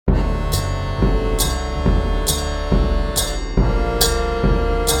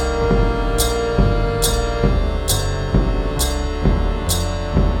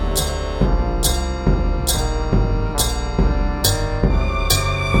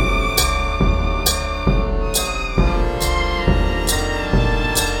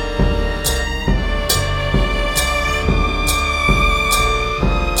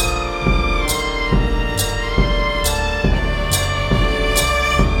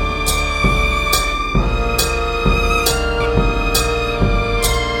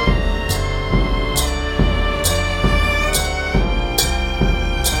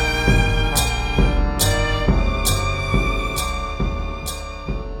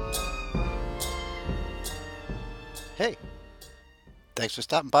Hey, thanks for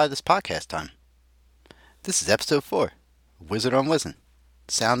stopping by this podcast time. This is episode 4, Wizard on Wizen,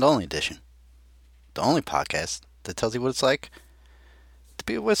 Sound Only Edition. The only podcast that tells you what it's like to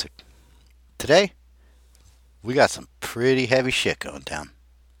be a wizard. Today, we got some pretty heavy shit going down.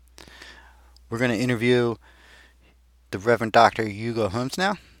 We're going to interview the Reverend Dr. Hugo Holmes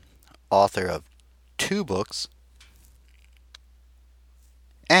now, author of 2 books,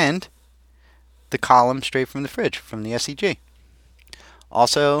 and the column Straight from the Fridge from the SCG.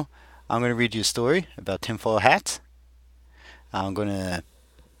 Also, I'm going to read you a story about tinfoil hats. I'm going to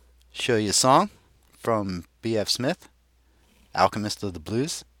show you a song from B.F. Smith, Alchemist of the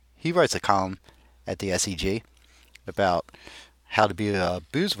Blues. He writes a column at the SCG about how to be a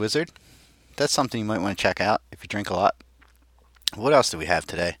booze wizard. That's something you might want to check out if you drink a lot. What else do we have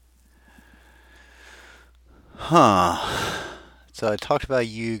today? So I talked about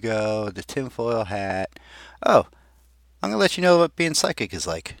Hugo, the tinfoil hat. Oh, I'm going to let you know what being psychic is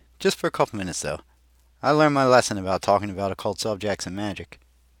like. Just for a couple minutes, though. I learned my lesson about talking about occult subjects and magic.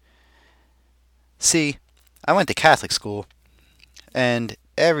 See, I went to Catholic school, and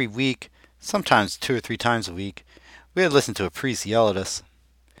every week, sometimes 2 or 3 times a week, we had to listen to a priest yell at us.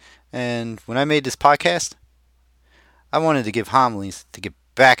 And when I made this podcast, I wanted to give homilies to get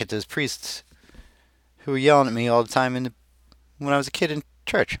back at those priests who were yelling at me all the time when I was a kid in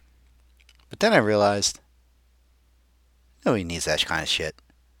church. But then I realized nobody needs that kind of shit.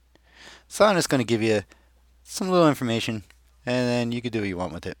 So I'm just going to give you some little information, and then you can do what you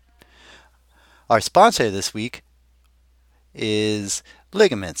want with it. Our sponsor this week is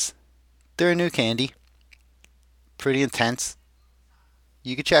Ligaments. They're a new candy. Pretty intense.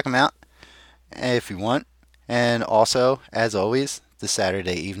 You can check them out if you want. And also, as always, the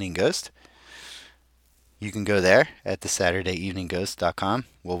Saturday Evening Ghost. You can go there at thesaturdayevningghost.com.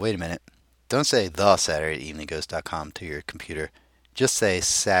 Well, wait a minute. Don't say thesaturdayevningghost.com to your computer. Just say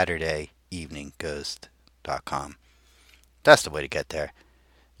SaturdayEveningGhost.com. That's the way to get there.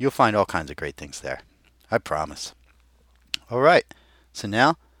 You'll find all kinds of great things there. I promise. Alright, so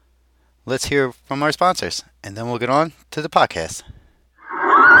now let's hear from our sponsors, and then we'll get on to the podcast.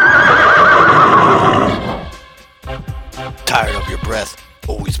 Tired of your breath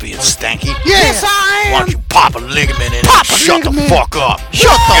always being stanky? Yes, I am! Why don't you pop a ligament in Pop and a shut ligament. the fuck up?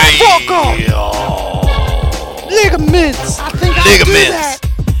 Shut the fuck up! up! Ligaments! I think I'll do Ligaments! that.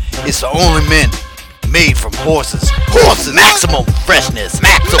 It's the only mint made from horses. Horses! Maximum freshness!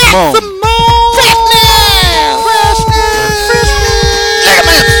 Maximum! Ligaments!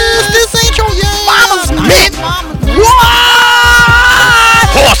 This ain't your mama's mint. What?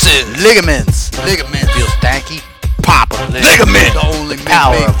 Horses! Ligaments! Ligaments! Feel stanky? Pop a ligament! The only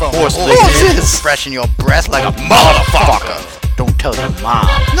power of horse ligaments. Freshen your breath like a motherfucker. Don't tell your mom.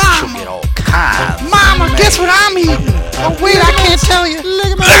 Nah. She'll get all kinds. Mama, guess what I'm eating? Oh wait, I can't tell you.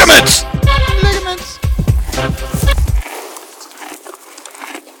 Ligaments! Ligaments.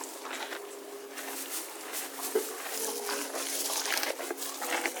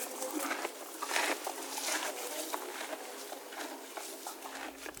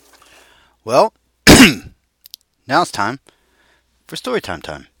 Well, now it's time for Storytime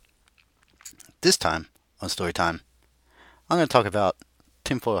time. This time on Storytime, I'm going to talk about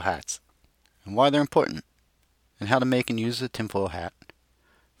tinfoil hats and why they're important and how to make and use a tinfoil hat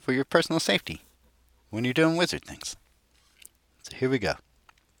for your personal safety when you're doing wizard things. So here we go.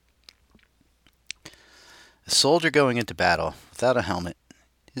 A soldier going into battle without a helmet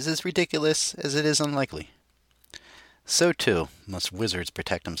is as ridiculous as it is unlikely. So too must wizards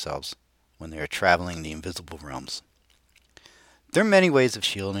protect themselves when they are traveling the invisible realms. There are many ways of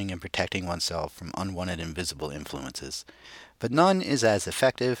shielding and protecting oneself from unwanted invisible influences, but none is as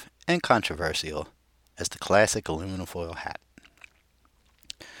effective and controversial as the classic aluminum foil hat.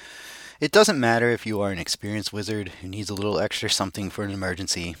 It doesn't matter if you are an experienced wizard who needs a little extra something for an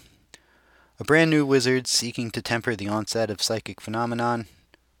emergency, a brand new wizard seeking to temper the onset of psychic phenomenon,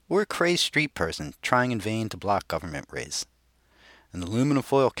 or a crazed street person trying in vain to block government raids. An aluminum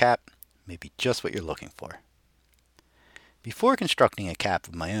foil cap may be just what you're looking for. Before constructing a cap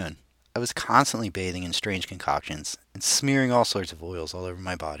of my own, I was constantly bathing in strange concoctions and smearing all sorts of oils all over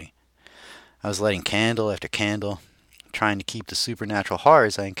my body. I was lighting candle after candle, trying to keep the supernatural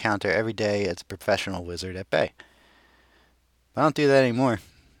horrors I encounter every day as a professional wizard at bay. I don't do that anymore.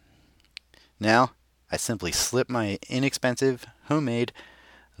 Now, I simply slip my inexpensive, homemade,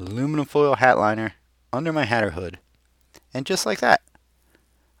 aluminum foil hat liner under my hatter hood, and just like that,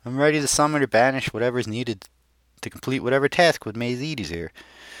 I'm ready to summon or banish whatever is needed to complete whatever task would make it easier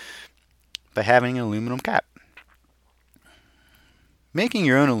by having an aluminum cap. Making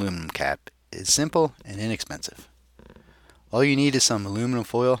your own aluminum cap is simple and inexpensive. All you need is some aluminum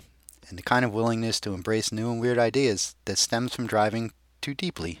foil and the kind of willingness to embrace new and weird ideas that stems from driving too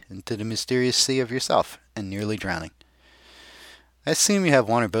deeply into the mysterious sea of yourself and nearly drowning. I assume you have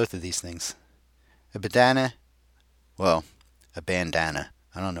one or both of these things. A bandana. I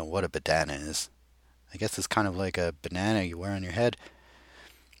don't know what a bandana is. I guess it's kind of like a banana you wear on your head.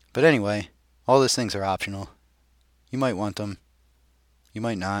 But anyway, all those things are optional. You might want them. You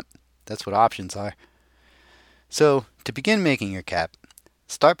might not. That's what options are. So, to begin making your cap,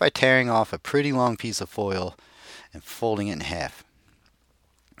 start by tearing off a pretty long piece of foil and folding it in half.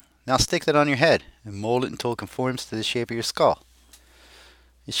 Now stick that on your head and mold it until it conforms to the shape of your skull.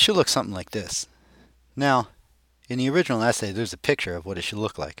 It should look something like this. Now, in the original essay, there's a picture of what it should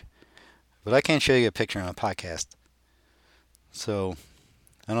look like. But I can't show you a picture on a podcast. So,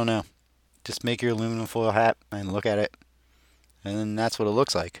 I don't know. Just make your aluminum foil hat and look at it. And then that's what it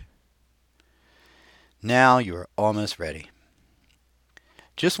looks like. Now you are almost ready.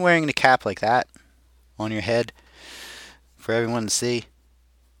 Just wearing the cap like that on your head for everyone to see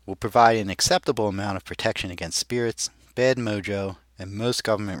will provide an acceptable amount of protection against spirits, bad mojo, and most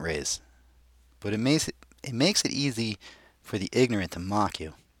government raids. But it makes it easy for the ignorant to mock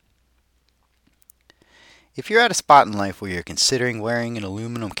you. If you're at a spot in life where you're considering wearing an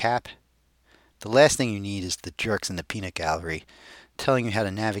aluminum cap, the last thing you need is the jerks in the peanut gallery telling you how to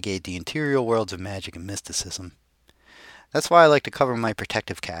navigate the interior worlds of magic and mysticism. That's why I like to cover my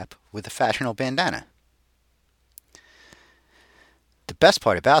protective cap with a fashionable bandana. The best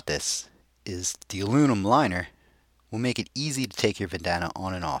part about this is the aluminum liner will make it easy to take your bandana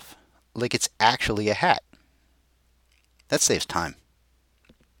on and off, like it's actually a hat. That saves time.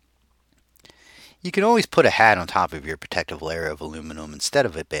 You can always put a hat on top of your protective layer of aluminum instead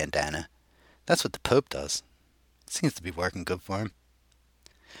of a bandana. That's what the Pope does. It seems to be working good for him.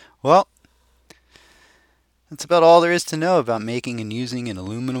 Well, that's about all there is to know about making and using an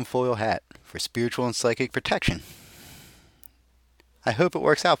aluminum foil hat for spiritual and psychic protection. I hope it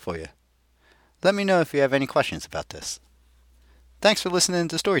works out for you. Let me know if you have any questions about this. Thanks for listening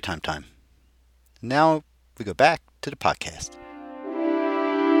to Storytime Time. Now we go back to the podcast.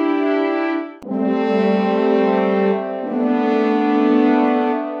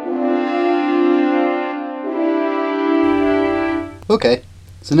 Okay,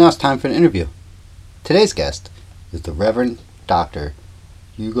 so now it's time for an interview. Today's guest is the Reverend Dr.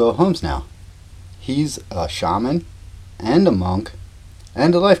 Hugo Homsnau. He's a shaman and a monk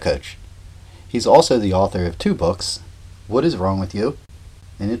and a life coach. He's also the author of 2 books, What is Wrong with You?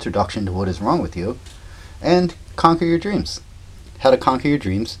 An Introduction to What is Wrong with You, and Conquer Your Dreams, How to Conquer Your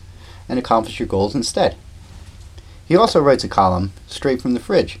Dreams and Accomplish Your Goals Instead. He also writes a column, Straight from the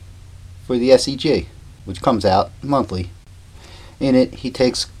Fridge, for the SEG, which comes out monthly. In it, he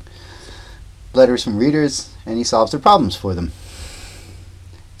takes letters from readers and he solves their problems for them.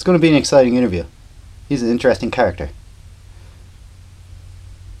 It's going to be an exciting interview. He's an interesting character.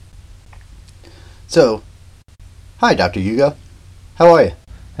 So, hi Dr. Hugo. How are you?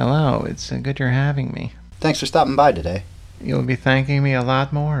 Hello, it's good you're having me. Thanks for stopping by today. You'll be thanking me a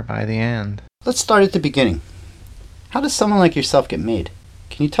lot more by the end. Let's start at the beginning. How does someone like yourself get made?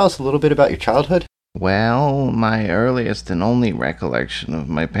 Can you tell us a little bit about your childhood? Well, my earliest and only recollection of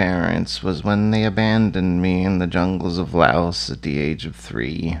my parents was when they abandoned me in the jungles of Laos at the age of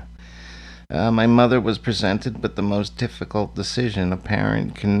 3. My mother was presented with the most difficult decision a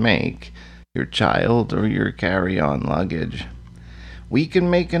parent can make: your child or your carry-on luggage. We can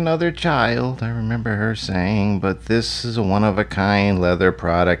make another child, I remember her saying, but this is a one-of-a-kind leather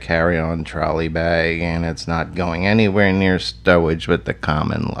Prada carry-on trolley bag, and it's not going anywhere near stowage with the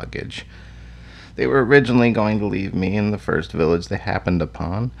common luggage. They were originally going to leave me in the first village they happened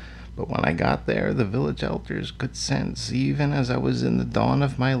upon, but when I got there, the village elders could sense, even as I was in the dawn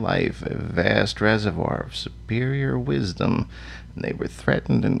of my life, a vast reservoir of superior wisdom, and they were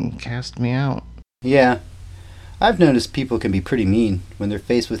threatened and cast me out. Yeah, I've noticed people can be pretty mean when they're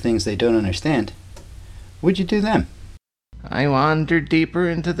faced with things they don't understand. What'd you do then? I wandered deeper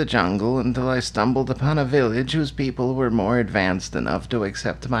into the jungle until I stumbled upon a village whose people were more advanced enough to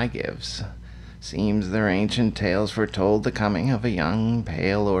accept my gifts. Seems their ancient tales foretold the coming of a young,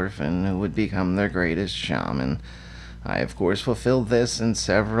 pale orphan who would become their greatest shaman. I, of course, fulfilled this and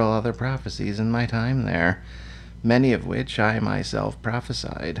several other prophecies in my time there, many of which I myself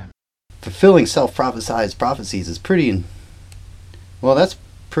prophesied. Fulfilling self-prophesized prophecies is it's pretty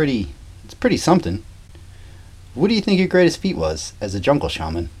something. What do you think your greatest feat was as a jungle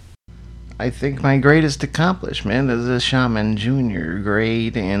shaman? I think my greatest accomplishment as a shaman junior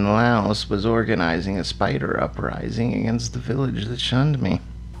grade in Laos was organizing a spider uprising against the village that shunned me.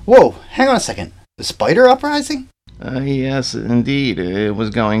 Whoa, hang on a second. The spider uprising? Yes, indeed. It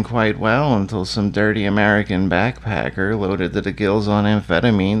was going quite well until some dirty American backpacker loaded to the gills on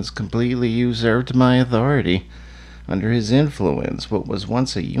amphetamines completely usurped my authority. Under his influence, what was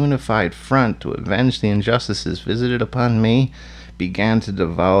once a unified front to avenge the injustices visited upon me began to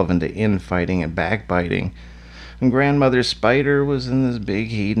devolve into infighting and backbiting. And Grandmother Spider was in this big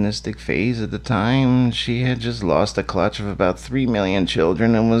hedonistic phase at the time. She had just lost a clutch of about 3 million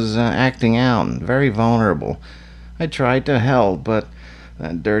children and was acting out, very vulnerable. I tried to help, but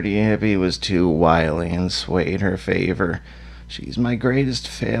that dirty hippie was too wily and swayed her favor. She's my greatest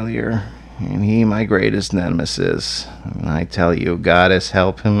failure, and he my greatest nemesis. And I tell you, goddess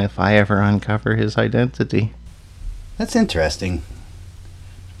help him if I ever uncover his identity. That's interesting.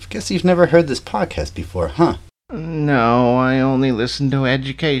 I guess you've never heard this podcast before, huh? No, I only listen to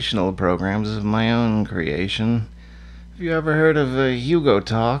educational programs of my own creation. Have you ever heard of Hugo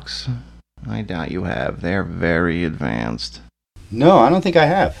Talks? I doubt you have. They're very advanced. No, I don't think I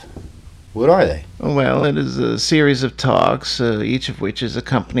have. What are they? Well, it is a series of talks, each of which is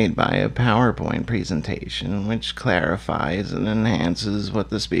accompanied by a PowerPoint presentation, which clarifies and enhances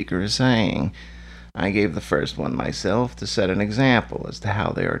what the speaker is saying. I gave the first one myself to set an example as to how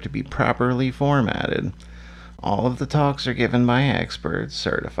they are to be properly formatted. All of the talks are given by experts,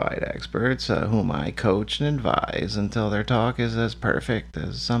 certified experts, whom I coach and advise until their talk is as perfect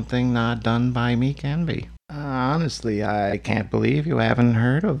as something not done by me can be. Honestly, I can't believe you haven't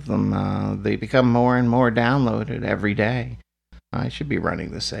heard of them. They become more and more downloaded every day. I should be running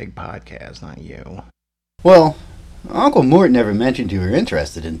the SEG podcast, not you. Well, Uncle Mort never mentioned you were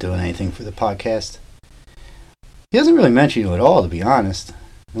interested in doing anything for the podcast. He doesn't really mention you at all, to be honest,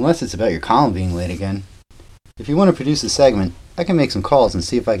 unless it's about your column being late again. If you want to produce a segment, I can make some calls and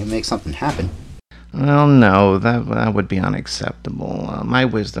see if I can make something happen. Well, no, that would be unacceptable. My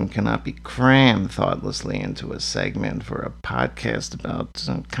wisdom cannot be crammed thoughtlessly into a segment for a podcast about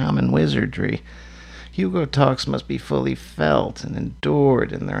some common wizardry. Hugo Talks must be fully felt and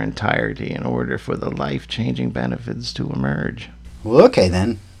endured in their entirety in order for the life-changing benefits to emerge. Well, okay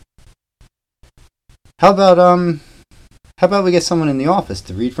then. How about we get someone in the office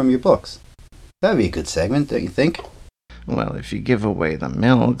to read from your books? That'd be a good segment, don't you think? Well, if you give away the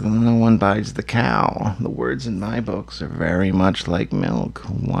milk, then no one buys the cow. The words in my books are very much like milk,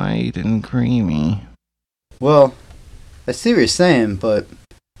 white and creamy. Well, I see what you're saying, but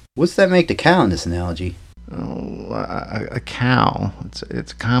what's that make the cow in this analogy? Oh, a cow. It's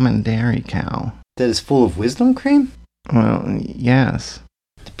a common dairy cow. That is full of wisdom cream? Well, yes.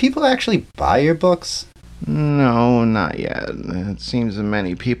 Do people actually buy your books? No, not yet. It seems that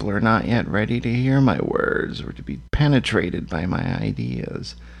many people are not yet ready to hear my words or to be penetrated by my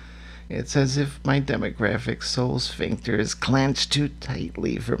ideas. It's as if my demographic soul sphincter is clenched too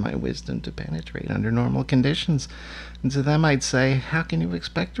tightly for my wisdom to penetrate under normal conditions. And to them I'd say, how can you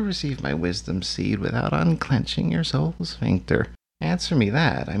expect to receive my wisdom seed without unclenching your soul sphincter? Answer me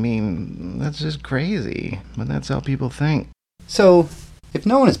that. I mean, that's just crazy, but that's how people think. So, if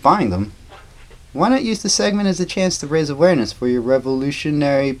no one is buying them, why not use the segment as a chance to raise awareness for your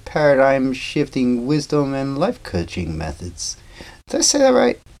revolutionary, paradigm-shifting wisdom and life coaching methods? Did I say that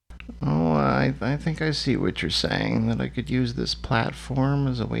right? Oh, I think I see what you're saying, that I could use this platform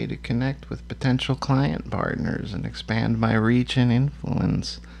as a way to connect with potential client partners and expand my reach and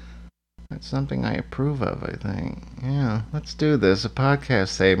influence. That's something I approve of, I think. Yeah, let's do this, a podcast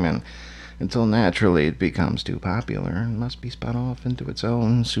segment, until naturally it becomes too popular and must be spun off into its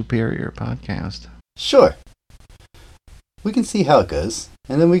own superior podcast. Sure. We can see how it goes,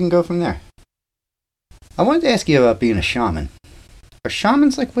 and then we can go from there. I wanted to ask you about being a shaman. Are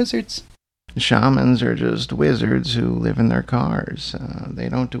shamans like wizards? Shamans are just wizards who live in their cars. They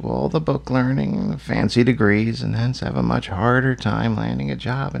don't do all the book learning, fancy degrees, and hence have a much harder time landing a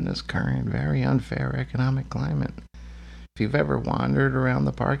job in this current, very unfair economic climate. If you've ever wandered around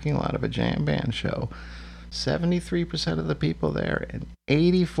the parking lot of a jam band show, 73% of the people there and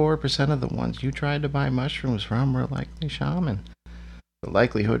 84% of the ones you tried to buy mushrooms from were likely shaman. The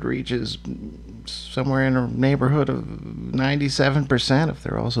likelihood reaches somewhere in a neighborhood of 97% if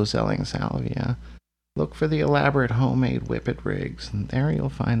they're also selling salvia. Look for the elaborate homemade whippet rigs, and there you'll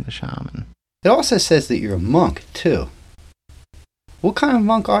find the shaman. It also says that you're a monk, too. What kind of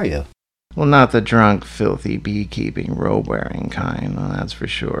monk are you? Well, not the drunk, filthy, beekeeping, robe-wearing kind, that's for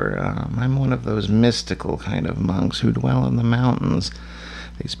sure. I'm one of those mystical kind of monks who dwell in the mountains.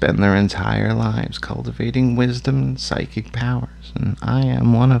 They spend their entire lives cultivating wisdom and psychic powers, and I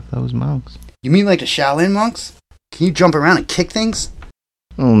am one of those monks. You mean like the Shaolin monks? Can you jump around and kick things?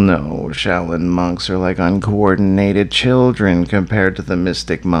 Oh no, Shaolin monks are like uncoordinated children compared to the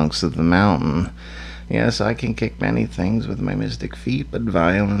mystic monks of the mountain. Yes, I can kick many things with my mystic feet, but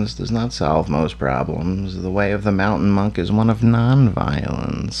violence does not solve most problems. The way of the mountain monk is one of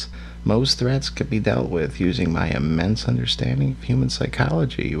non-violence. Most threats can be dealt with using my immense understanding of human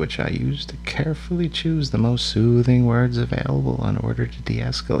psychology, which I use to carefully choose the most soothing words available in order to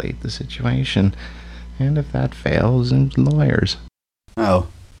de-escalate the situation. And if that fails, then lawyers. Oh,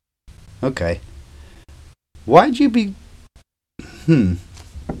 okay. Why'd you be...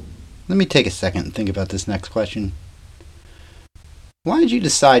 Let me take a second and think about this next question. Why did you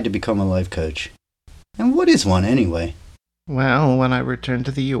decide to become a life coach? And what is one, anyway? Well, when I returned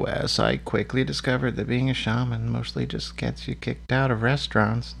to the U.S., I quickly discovered that being a shaman mostly just gets you kicked out of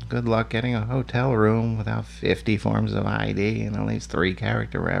restaurants. Good luck getting a hotel room without 50 forms of ID and at least 3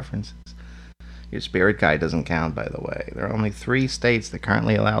 character references. Your spirit guide doesn't count, by the way. There are only 3 states that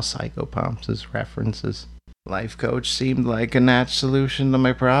currently allow psychopomps as references. Life coach seemed like a natch solution to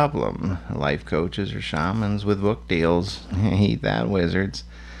my problem. Life coaches are shamans with book deals. Eat that, wizards.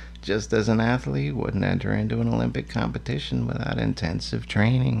 Just as an athlete wouldn't enter into an Olympic competition without intensive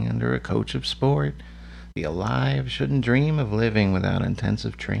training under a coach of sport, the alive shouldn't dream of living without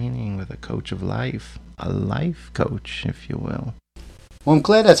intensive training with a coach of life. A life coach, if you will. Well, I'm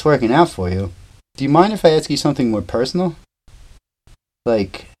glad that's working out for you. Do you mind if I ask you something more personal?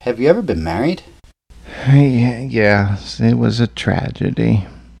 Like, have you ever been married? Yes, it was a tragedy.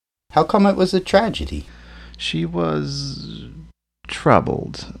 How come it was a tragedy? She was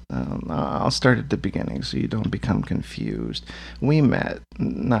troubled. I'll start at the beginning so you don't become confused. We met,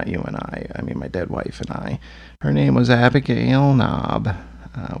 not you and I mean my dead wife and I. Her name was Abigail Knob.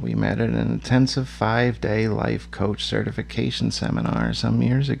 We met at an intensive 5-day life coach certification seminar some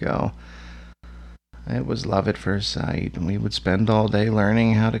years ago. It was love at first sight. We would spend all day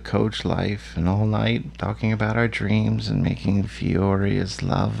learning how to coach life and all night talking about our dreams and making furious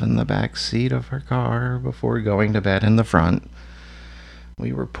love in the back seat of her car before going to bed in the front.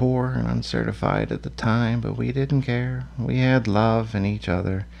 We were poor and uncertified at the time, but we didn't care. We had love in each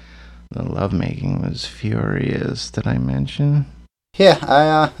other. The lovemaking was furious. Did I mention?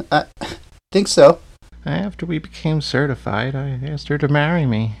 Yeah, I think so. After we became certified, I asked her to marry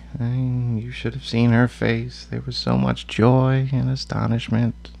me. You should have seen her face. There was so much joy and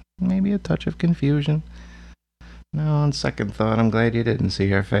astonishment, maybe a touch of confusion. No, on second thought, I'm glad you didn't see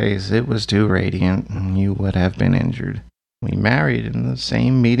her face. It was too radiant, and you would have been injured. We married in the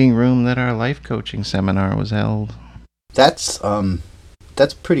same meeting room that our life coaching seminar was held. That's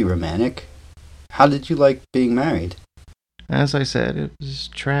pretty romantic. How did you like being married? As I said, it was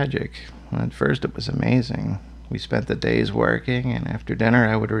tragic. At first it was amazing. We spent the days working, and after dinner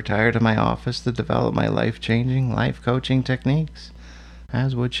I would retire to my office to develop my life-changing, life-coaching techniques,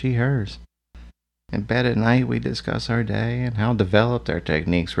 as would she hers. In bed at night we'd discuss our day and how developed our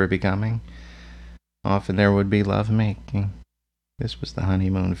techniques were becoming. Often there would be love-making. This was the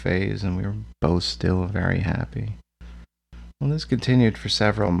honeymoon phase, and we were both still very happy. Well, this continued for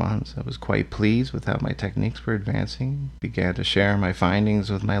several months. I was quite pleased with how my techniques were advancing. Began to share my findings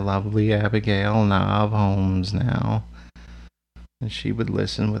with my lovely Abigail Knob Holmes now. And she would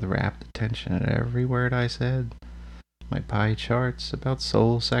listen with rapt attention at every word I said. My pie charts about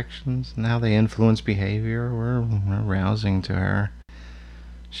soul sections and how they influence behavior were arousing to her.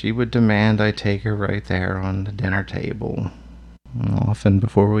 She would demand I take her right there on the dinner table, often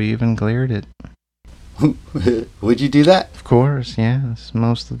before we even cleared it. Would you do that? Of course, yes,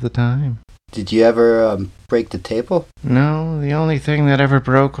 most of the time. Did you ever break the table? No, the only thing that ever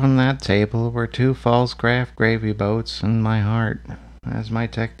broke on that table were 2 false craft gravy boats and my heart. As my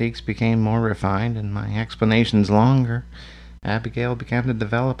techniques became more refined and my explanations longer, Abigail began to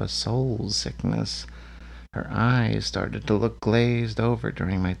develop a soul sickness. Her eyes started to look glazed over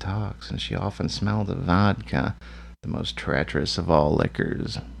during my talks, and she often smelled of vodka, the most treacherous of all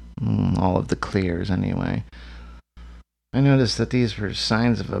liquors. All of the clears, anyway. I noticed that these were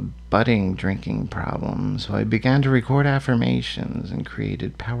signs of a budding drinking problem, so I began to record affirmations and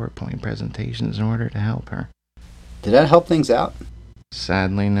created PowerPoint presentations in order to help her. Did that help things out?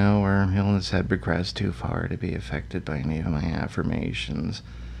 Sadly, no. Her illness had progressed too far to be affected by any of my affirmations.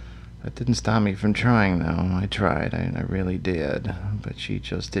 That didn't stop me from trying, though. I tried, I really did, but she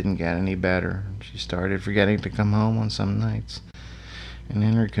just didn't get any better. She started forgetting to come home on some nights. And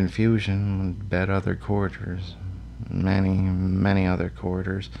in her confusion, would bet other quarters, many other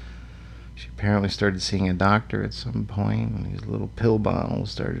quarters. She apparently started seeing a doctor at some point, and these little pill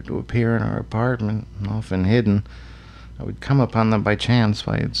bottles started to appear in our apartment, often hidden. I would come upon them by chance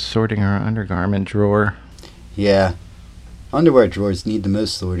while sorting her undergarment drawer. Yeah, underwear drawers need the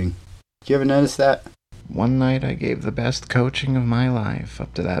most sorting. Did you ever notice that? One night I gave the best coaching of my life,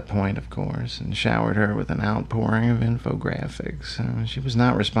 up to that point, of course, and showered her with an outpouring of infographics. She was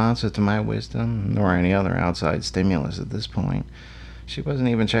not responsive to my wisdom, nor any other outside stimulus at this point. She wasn't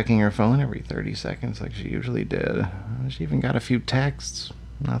even checking her phone every 30 seconds like she usually did. She even got a few texts.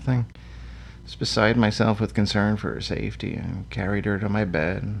 Nothing. Just beside myself with concern for her safety, I carried her to my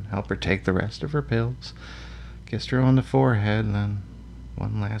bed and helped her take the rest of her pills. Kissed her on the forehead, then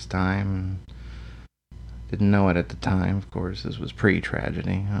one last time. Didn't know it at the time, of course. This was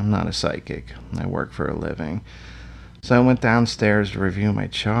pre-tragedy. I'm not a psychic. I work for a living. So I went downstairs to review my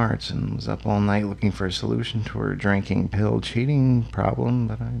charts and was up all night looking for a solution to her drinking pill cheating problem,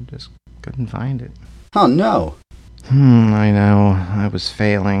 but I just couldn't find it. Oh no. I know. I was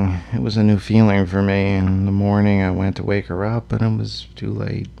failing. It was a new feeling for me. In the morning I went to wake her up, but it was too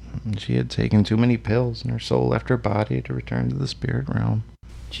late. She had taken too many pills and her soul left her body to return to the spirit realm.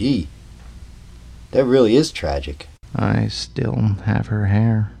 Gee. That really is tragic. I still have her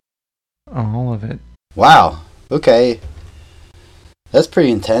hair. All of it. Wow. Okay. That's pretty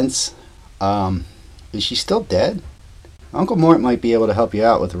intense. Is she still dead? Uncle Mort might be able to help you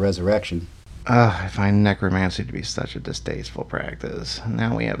out with the resurrection. I find necromancy to be such a distasteful practice.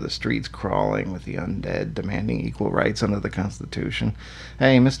 Now we have the streets crawling with the undead, demanding equal rights under the Constitution.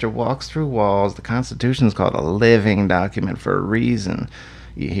 Hey, Mr. Walks Through Walls, the Constitution's called a living document for a reason.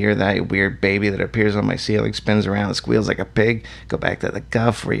 You hear that weird baby that appears on my ceiling, spins around and squeals like a pig? Go back to the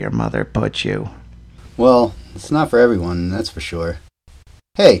guff where your mother put you. Well, it's not for everyone, that's for sure.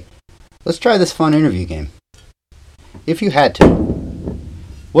 Hey, let's try this fun interview game. If you had to,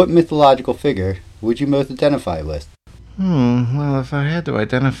 what mythological figure would you most identify with? Well, if I had to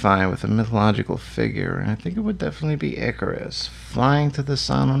identify with a mythological figure, I think it would definitely be Icarus, flying to the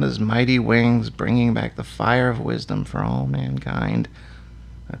sun on his mighty wings, bringing back the fire of wisdom for all mankind.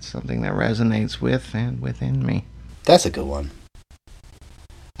 That's something that resonates with and within me. That's a good one.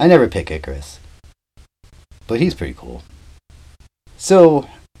 I never pick Icarus, but he's pretty cool. So,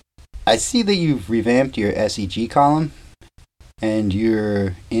 I see that you've revamped your SEG column, and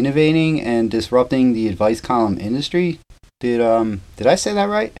you're innovating and disrupting the advice column industry. Did I say that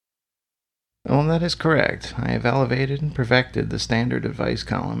right? Well, that is correct. I have elevated and perfected the standard advice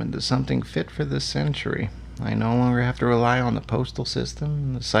column into something fit for this century. I no longer have to rely on the postal system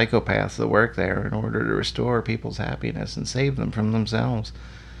and the psychopaths that work there in order to restore people's happiness and save them from themselves.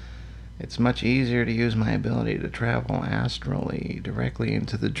 It's much easier to use my ability to travel astrally directly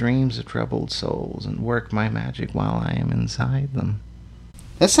into the dreams of troubled souls and work my magic while I am inside them.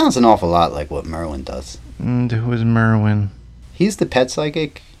 That sounds an awful lot like what Merwin does. And who is Merwin? He's the pet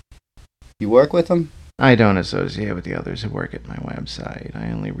psychic. You work with him? I don't associate with the others who work at my website.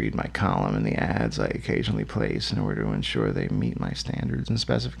 I only read my column and the ads I occasionally place in order to ensure they meet my standards and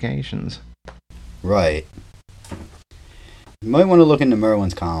specifications. Right. You might want to look into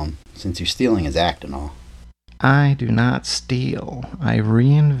Merwin's column, since you're stealing his act and all. I do not steal. I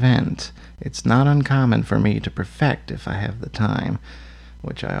reinvent. It's not uncommon for me to perfect if I have the time,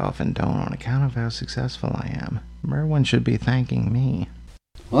 which I often don't on account of how successful I am. Merwin should be thanking me.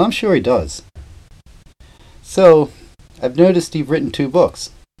 Well, I'm sure he does. So, I've noticed you've written 2 books.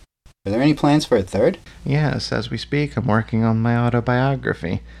 Are there any plans for a third? Yes, as we speak, I'm working on my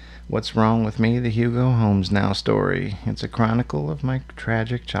autobiography. What's Wrong with Me, the Hugo Holmes Now story. It's a chronicle of my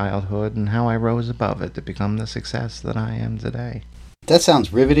tragic childhood and how I rose above it to become the success that I am today. That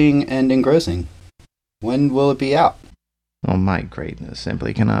sounds riveting and engrossing. When will it be out? Well, my greatness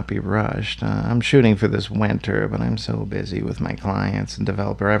simply cannot be rushed. I'm shooting for this winter, but I'm so busy with my clients and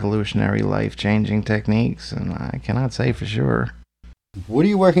develop revolutionary life-changing techniques, and I cannot say for sure. What are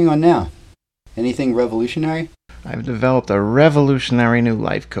you working on now? Anything revolutionary? I've developed a revolutionary new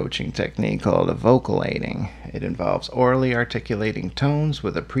life coaching technique called evocalating. It involves orally articulating tones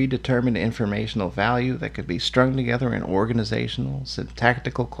with a predetermined informational value that could be strung together in organizational,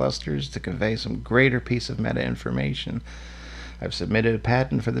 syntactical clusters to convey some greater piece of meta-information. I've submitted a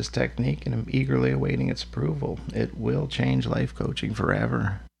patent for this technique and am eagerly awaiting its approval. It will change life coaching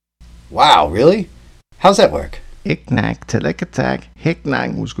forever. Wow, really? How's that work? Ick-knack, tick-attack,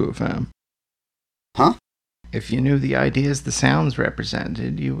 hick-knack was good, fam. Huh? If you knew the ideas the sounds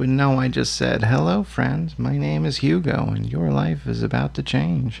represented, you would know I just said, "Hello, friends, my name is Hugo, and your life is about to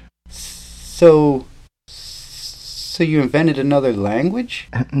change." So you invented another language?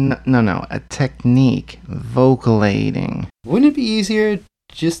 No, a technique, vocalating. Wouldn't it be easier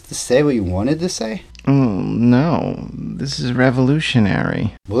just to say what you wanted to say? No, this is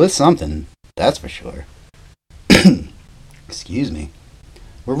revolutionary. Well, it's something, that's for sure. Excuse me.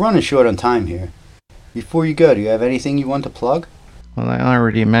 We're running short on time here. Before you go, do you have anything you want to plug? Well, I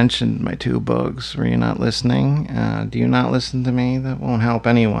already mentioned my 2 books. Were you not listening? Do you not listen to me? That won't help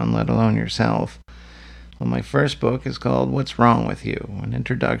anyone, let alone yourself. Well, my first book is called What's Wrong With You? An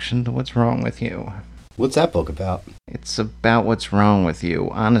Introduction to What's Wrong With You. What's that book about? It's about what's wrong with you.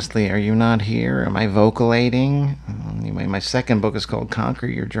 Honestly, are you not here? Am I vocalating? Anyway, my second book is called Conquer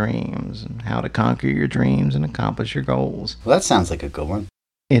Your Dreams, and how to conquer your dreams and accomplish your goals. Well, that sounds like a good one.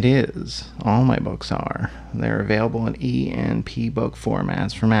 It is. All my books are. They're available in e and p-book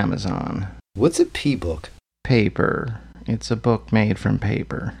formats from Amazon. What's a p-book? Paper. It's a book made from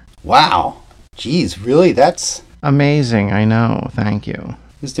paper. Wow. Jeez, really? That's amazing, I know. Thank you.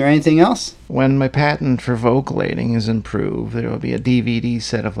 Is there anything else? When my patent for vocalating is improved, there will be a DVD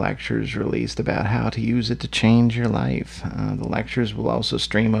set of lectures released about how to use it to change your life. The lectures will also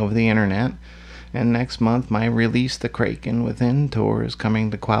stream over the internet. And next month, my Release the Kraken Within tour is coming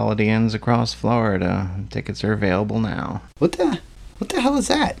to Quality Inns across Florida. Tickets are available now. What the hell is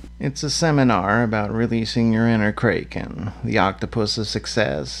that? It's a seminar about releasing your inner Kraken, the octopus of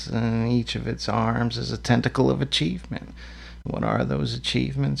success, and each of its arms is a tentacle of achievement. What are those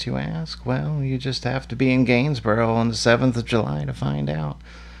achievements, you ask? Well, you just have to be in Gainsborough on the 7th of July to find out.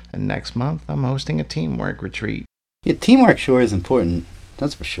 And next month, I'm hosting a teamwork retreat. Yeah, teamwork sure is important.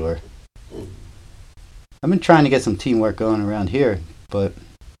 That's for sure. I've been trying to get some teamwork going around here, but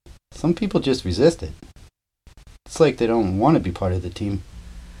some people just resist it. It's like they don't want to be part of the team.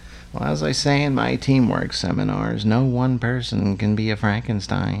 Well, as I say in my teamwork seminars, no one person can be a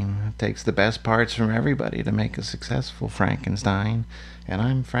Frankenstein. It takes the best parts from everybody to make a successful Frankenstein. And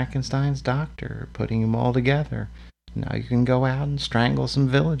I'm Frankenstein's doctor, putting them all together. Now you can go out and strangle some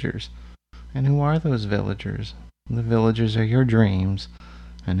villagers. And who are those villagers? The villagers are your dreams,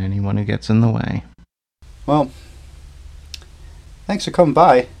 and anyone who gets in the way. Well, thanks for coming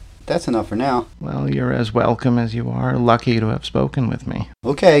by. That's enough for now. Well, you're as welcome as you are lucky to have spoken with me.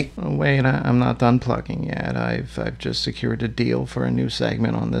 Okay. Oh, wait, I'm not done plugging yet. I've just secured a deal for a new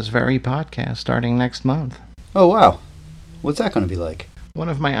segment on this very podcast starting next month. Oh, wow. What's that going to be like? One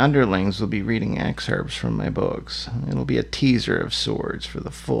of my underlings will be reading excerpts from my books. It'll be a teaser of sorts for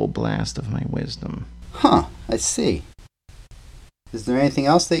the full blast of my wisdom. Huh, I see. Is there anything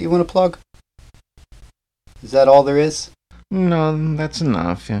else that you want to plug? Is that all there is? No, that's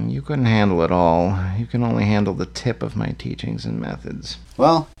enough. And you couldn't handle it all. You can only handle the tip of my teachings and methods.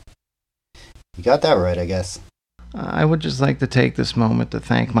 Well, you got that right, I guess. I would just like to take this moment to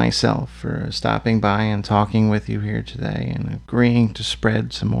thank myself for stopping by and talking with you here today and agreeing to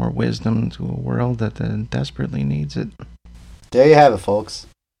spread some more wisdom to a world that desperately needs it. There you have it, folks.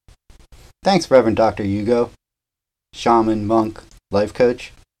 Thanks, Reverend Dr. Hugo, shaman, monk, life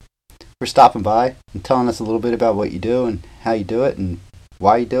coach, for stopping by and telling us a little bit about what you do and how you do it and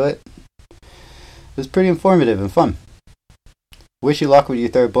why you do it. It was pretty informative and fun. Wish you luck with your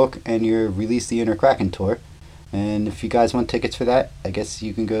third book and your Release the Inner Kraken tour. And if you guys want tickets for that, I guess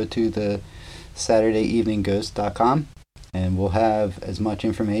you can go to the SaturdayEveningGhost.com and we'll have as much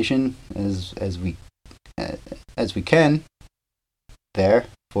information as we can there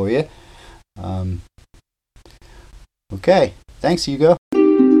for you. Okay, thanks, Hugo.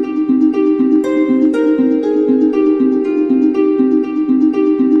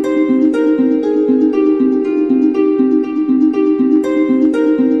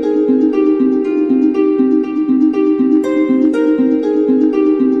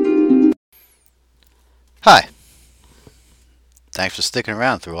 Hi. Thanks for sticking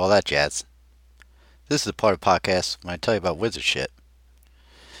around through all that jazz. This is the part of the podcast when I tell you about wizard shit.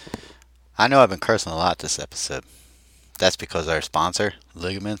 I know I've been cursing a lot this episode. That's because our sponsor,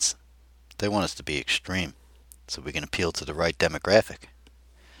 Ligaments, they want us to be extreme, so we can appeal to the right demographic.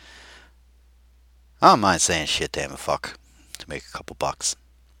 I don't mind saying shit damn a fuck to make a couple bucks.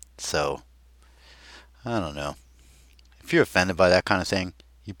 So, I don't know. If you're offended by that kind of thing,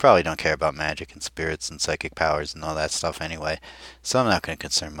 you probably don't care about magic and spirits and psychic powers and all that stuff anyway, so I'm not going to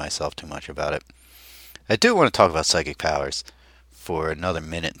concern myself too much about it. I do want to talk about psychic powers for another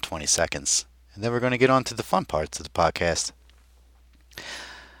minute and 20 seconds, and then we're going to get on to the fun parts of the podcast.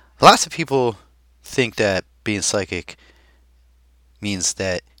 Lots of people think that being psychic means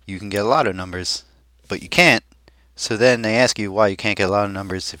that you can get a lot of numbers, but you can't, so then they ask you why you can't get a lot of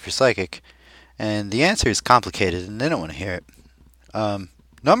numbers if you're psychic, and the answer is complicated, and they don't want to hear it.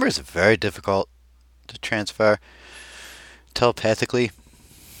 Numbers are very difficult to transfer telepathically.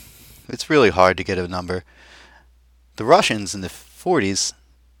 It's really hard to get a number. The Russians in the 40s,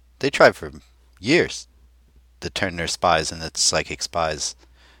 they tried for years to turn their spies into psychic spies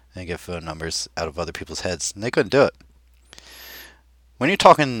and get phone numbers out of other people's heads, and they couldn't do it. When you're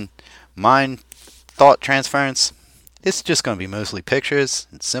talking mind thought transference, It's just going to be mostly pictures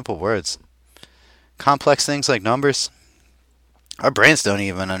and simple words. Complex things like numbers, our brains don't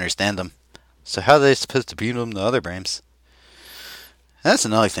even understand them. So how are they supposed to beam them to other brains? That's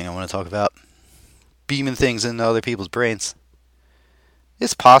another thing I want to talk about. Beaming things into other people's brains.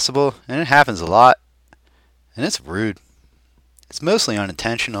 It's possible, and it happens a lot. And it's rude. It's mostly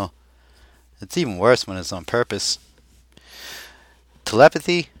unintentional. It's even worse when it's on purpose.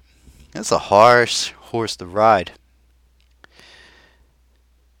 Telepathy, that's a harsh horse to ride.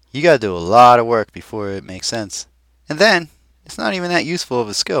 You gotta do a lot of work before it makes sense. And then, it's not even that useful of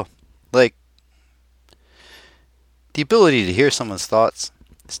a skill. Like, the ability to hear someone's thoughts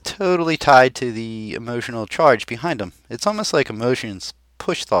is totally tied to the emotional charge behind them. It's almost like emotions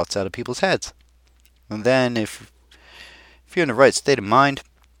push thoughts out of people's heads. And then if you're in the right state of mind,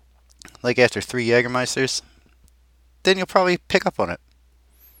 like after 3 Jägermeisters, then you'll probably pick up on it.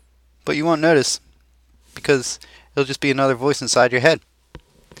 But you won't notice, because it'll just be another voice inside your head.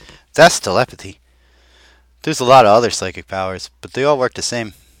 That's telepathy. There's a lot of other psychic powers, but they all work the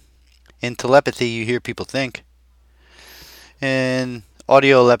same. In telepathy, you hear people think. In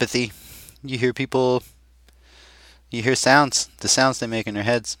audiolepathy, you hear sounds. The sounds they make in their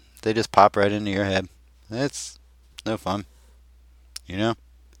heads, they just pop right into your head. It's no fun. You know?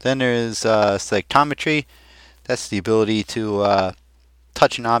 Then there's psychometry. That's the ability to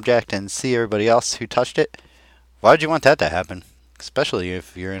touch an object and see everybody else who touched it. Why would you want that to happen? Especially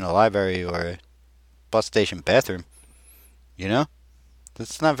if you're in a library or a bus station bathroom. You know?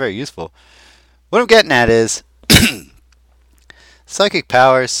 That's not very useful. What I'm getting at is psychic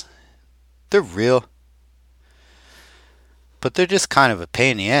powers, they're real. But they're just kind of a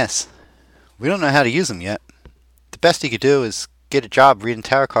pain in the ass. We don't know how to use them yet. The best you could do is get a job reading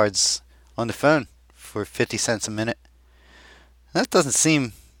tarot cards on the phone for 50 cents a minute. That doesn't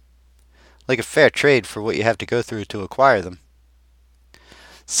seem like a fair trade for what you have to go through to acquire them.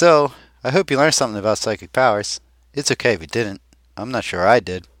 So, I hope you learned something about psychic powers. It's okay if you didn't. I'm not sure I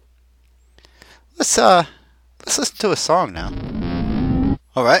did. Let's listen to a song now.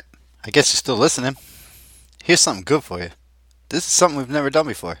 Alright, I guess you're still listening. Here's something good for you. This is something we've never done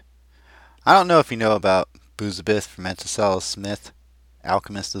before. I don't know if you know about Boozabith from Menceselus Smith,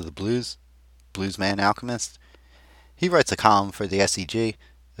 Alchemist of the Blues, Bluesman Alchemist. He writes a column for the SEG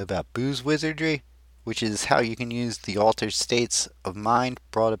about booze wizardry, which is how you can use the altered states of mind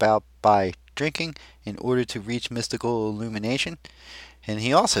brought about by drinking in order to reach mystical illumination. And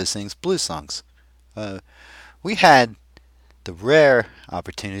he also sings blues songs. We had the rare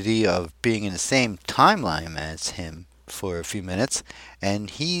opportunity of being in the same timeline as him for a few minutes, and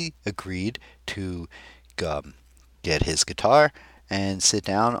he agreed to get his guitar and sit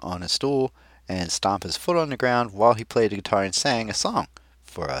down on a stool and stomp his foot on the ground while he played the guitar and sang a song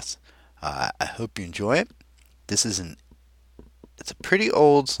for us. I hope you enjoy it. It's a pretty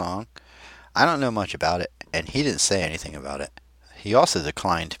old song. I don't know much about it, and he didn't say anything about it. He also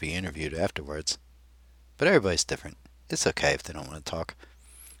declined to be interviewed afterwards. But everybody's different. It's okay if they don't want to talk.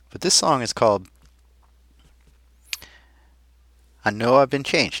 But this song is called I Know I've Been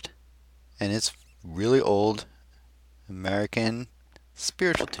Changed. And it's really old American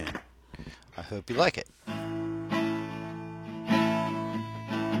spiritual tune. I hope you like it.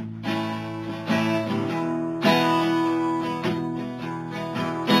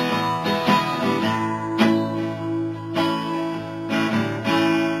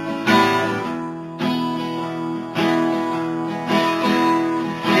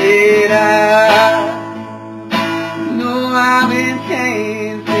 Did I know I've been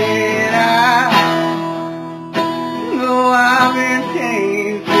changed? Did I know I've been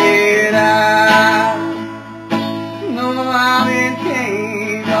changed? Did I know I've been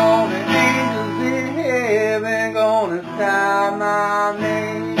changed? All the angels in heaven gonna sign my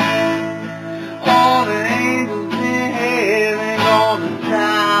name. All the angels in heaven gonna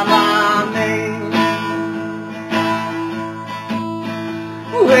sign my name.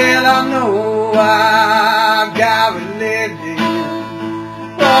 Well, I know I've got religion.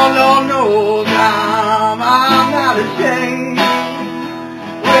 Oh, Lord knows I'm not ashamed.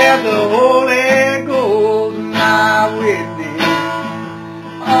 Where the Holy Ghost is my witness.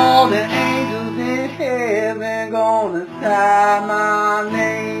 All the angels in heaven gonna sign my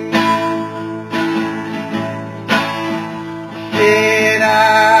name. Did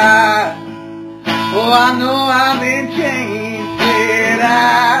I? Oh, I know I've been changed. Did I?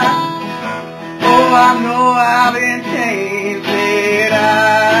 Oh, I know I've been changed. Did I?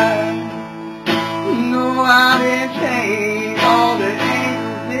 Know I've been changed. All the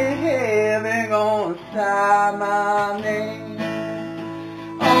angels in heaven gonna sign my name.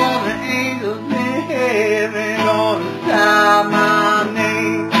 All the angels in heaven gonna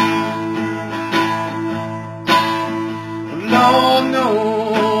Lord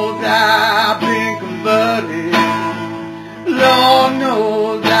knows I've been converted. Lord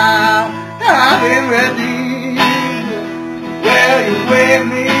knows I've been redeemed. Well, you wake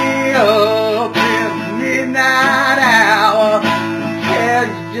me up in the midnight hour and tell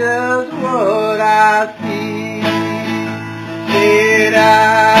you just what I see. Said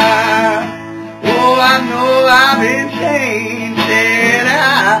oh, I know I've been changed. Said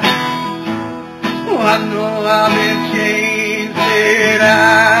oh, I know I've been changed. Said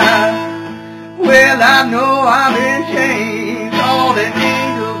well, I know I've been changed. All the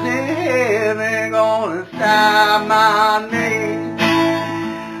angels in heaven gonna sign my name.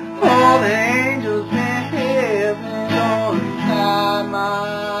 All the angels in heaven gonna sign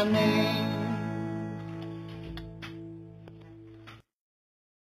my name.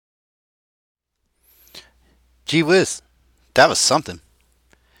 Gee whiz, that was something.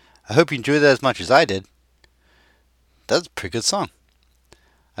 I hope you enjoyed that as much as I did. That was a pretty good song.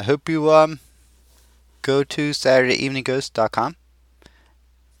 I hope you go to SaturdayEveningGhost.com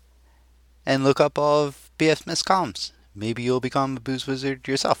and look up all of B.F. Smith's columns. Maybe you'll become a booze wizard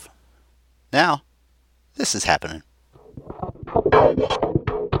yourself. Now, this is happening.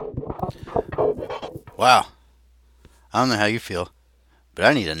 Wow. I don't know how you feel, but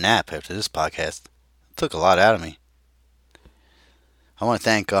I need a nap after this podcast. It took a lot out of me. I want to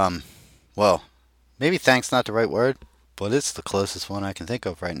thank, well, maybe thank's not the right word, but it's the closest one I can think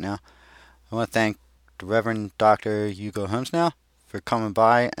of right now. I want to thank the Reverend Dr. Hugo Holmesnow for coming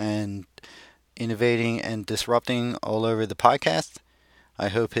by and innovating and disrupting all over the podcast. I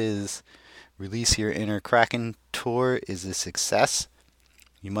hope his Release Your Inner Kraken tour is a success.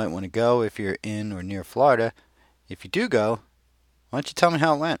 You might want to go if you're in or near Florida. If you do go, why don't you tell me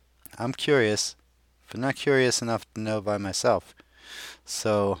how it went? I'm curious, but not curious enough to know by myself.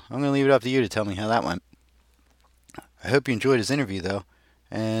 So I'm going to leave it up to you to tell me how that went. I hope you enjoyed his interview, though.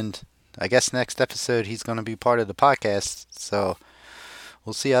 And I guess next episode he's going to be part of the podcast. So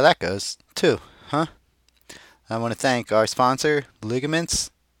we'll see how that goes, too, huh? I want to thank our sponsor, Ligaments,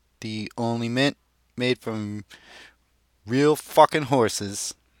 the only mint made from real fucking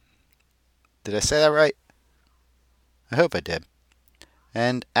horses. Did I say that right? I hope I did.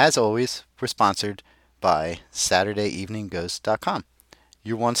 And as always, we're sponsored by SaturdayEveningGhost.com,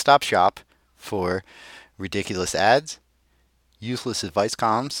 your one-stop shop for ridiculous ads, useless advice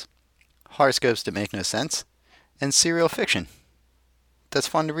columns, horoscopes that make no sense, and serial fiction. That's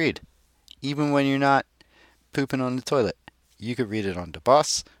fun to read, even when you're not pooping on the toilet. You could read it on the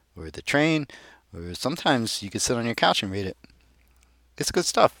bus, or the train, or sometimes you could sit on your couch and read it. It's good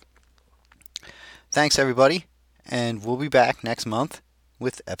stuff. Thanks, everybody, and we'll be back next month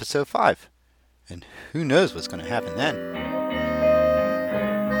with episode 5. And who knows what's going to happen then.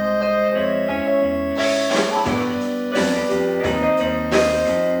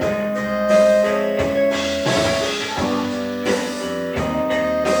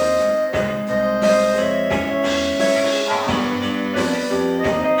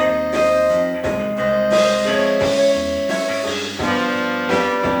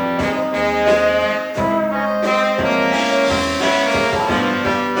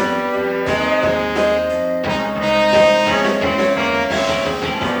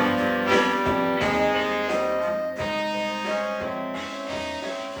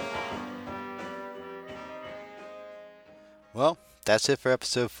 Well, that's it for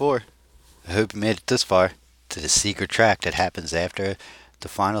episode 4. I hope you made it this far, to the secret track that happens after the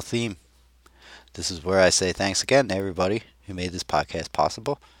final theme. This is where I say thanks again to everybody who made this podcast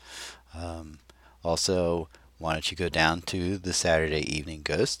possible. Also, why don't you go down to the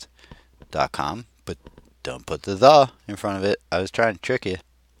SaturdayEveningGhost.com, but don't put the in front of it. I was trying to trick you.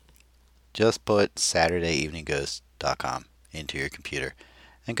 Just put SaturdayEveningGhost.com into your computer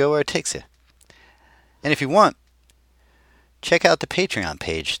and go where it takes you. And if you want, check out the Patreon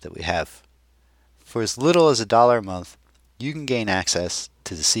page that we have. For as little as $1 a month, you can gain access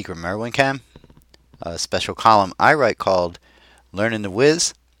to the Secret Merwin Cam, a special column I write called Learning the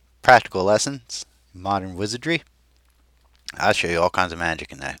Wiz, Practical Lessons in Modern Wizardry. I'll show you all kinds of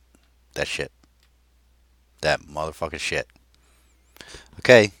magic in that shit. That motherfucking shit.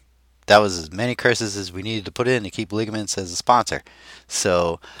 Okay, that was as many curses as we needed to put in to keep Ligaments as a sponsor.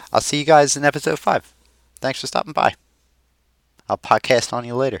 So, I'll see you guys in episode 5. Thanks for stopping by. I'll podcast on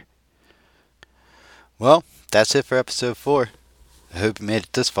you later. Well, that's it for episode 4. I hope you made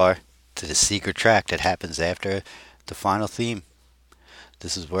it this far, to the secret track that happens after the final theme.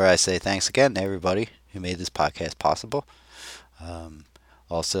 This is where I say thanks again to everybody who made this podcast possible.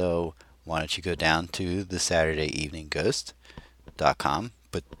 Also, why don't you go down to the SaturdayEveningGhost.com,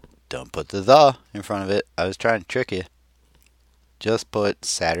 but don't put the in front of it. I was trying to trick you. Just put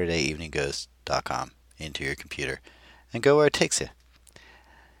SaturdayEveningGhost.com into your computer and go where it takes you.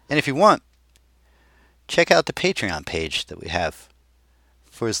 And if you want, check out the Patreon page that we have.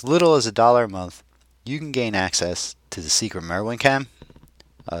 For as little as $1 a month, you can gain access to the Secret Merwin Cam,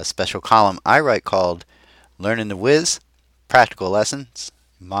 a special column I write called Learning the Wiz, Practical Lessons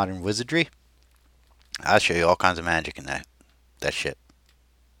in Modern Wizardry. I'll show you all kinds of magic in that shit.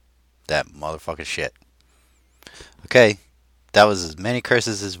 That motherfucking shit. Okay, that was as many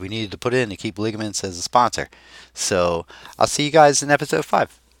curses as we needed to put in to keep Ligaments as a sponsor. So, I'll see you guys in episode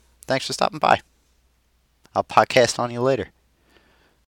 5. Thanks for stopping by. I'll podcast on you later.